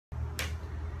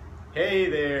Hey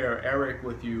there, Eric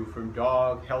with you from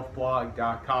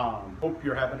doghealthblog.com. Hope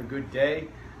you're having a good day.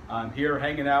 I'm here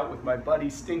hanging out with my buddy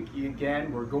Stinky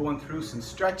again. We're going through some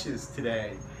stretches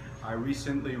today. I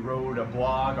recently wrote a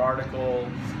blog article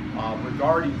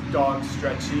regarding dog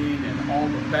stretching and all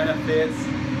the benefits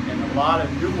and a lot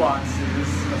of nuances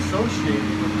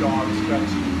associated with dog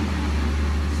stretching.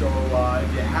 So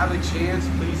if you have a chance,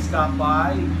 please stop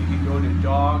by. You can go to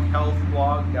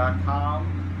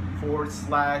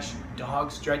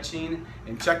doghealthblog.com/dog stretching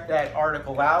and check that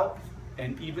article out.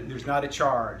 And even there's not a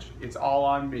charge, it's all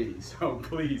on me, so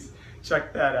please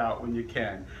check that out when you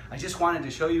can. I just wanted to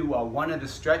show you one of the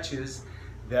stretches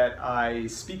that I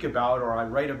speak about or I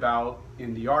write about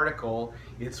in the article.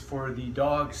 It's for the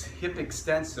dog's hip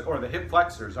extensor, or the hip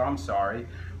flexors, I'm sorry.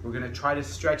 We're going to try to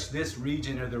stretch this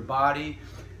region of their body.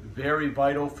 Very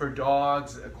vital for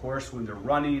dogs, of course, when they're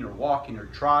running or walking or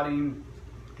trotting.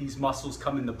 These muscles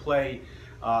come into play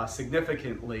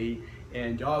significantly,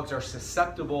 and dogs are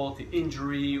susceptible to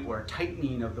injury or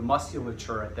tightening of the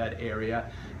musculature at that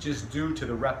area just due to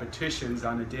the repetitions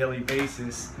on a daily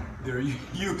basis they're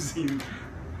using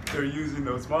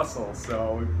those muscles.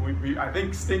 So I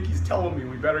think Stinky's telling me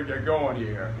we better get going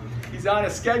here. He's on a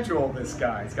schedule, this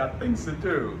guy. He's got things to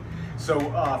do. So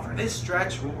for this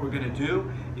stretch, what we're gonna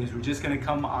do is we're just gonna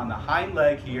come on the hind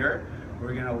leg here.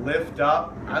 We're gonna lift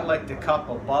up. I like to cup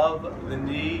above the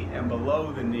knee and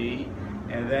below the knee,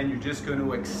 and then you're just going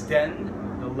to extend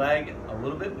the leg a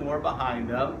little bit more behind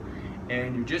them,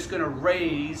 and you're just going to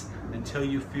raise until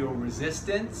you feel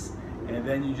resistance, and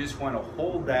then you just want to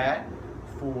hold that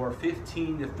for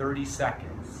 15 to 30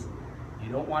 seconds.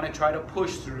 You don't want to try to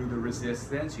push through the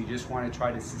resistance, you just want to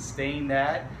try to sustain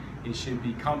that. It should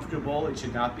be comfortable, it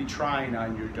should not be trying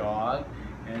on your dog,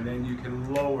 and then you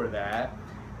can lower that.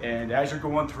 And as you're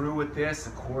going through with this,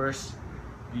 of course,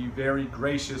 be very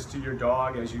gracious to your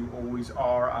dog, as you always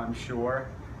are, I'm sure.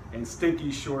 And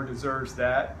Stinky sure deserves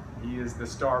that. He is the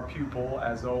star pupil,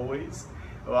 as always.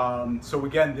 So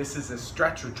again, this is a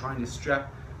stretch. We're trying to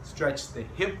stretch the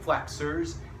hip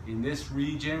flexors in this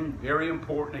region. Very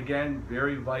important, again,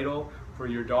 very vital for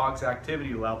your dog's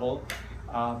activity level.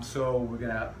 So we're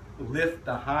gonna lift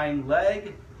the hind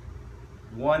leg,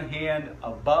 one hand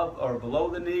above or below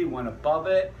the knee, one above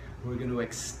it. We're going to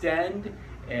extend,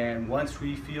 and once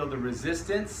we feel the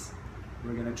resistance,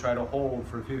 we're going to try to hold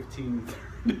for 15 to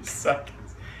 30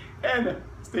 seconds. And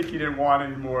Stinky didn't want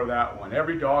any more of that one.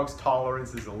 Every dog's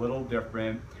tolerance is a little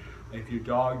different. If your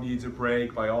dog needs a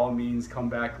break, by all means come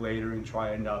back later and try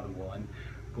another one.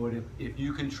 But if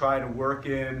you can try to work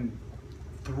in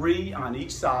 3 on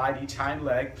each side, each hind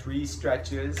leg, 3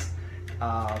 stretches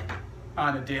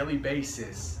on a daily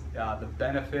basis, the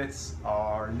benefits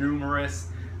are numerous.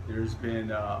 There's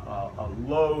been a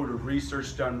load of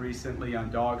research done recently on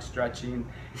dog stretching.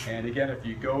 And again, if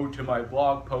you go to my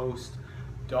blog post,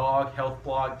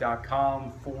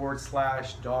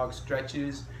 doghealthblog.com/dog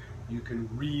stretches, you can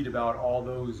read about all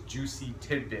those juicy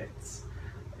tidbits.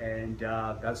 And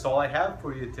that's all I have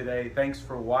for you today. Thanks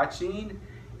for watching,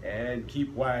 and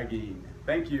keep wagging.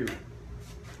 Thank you.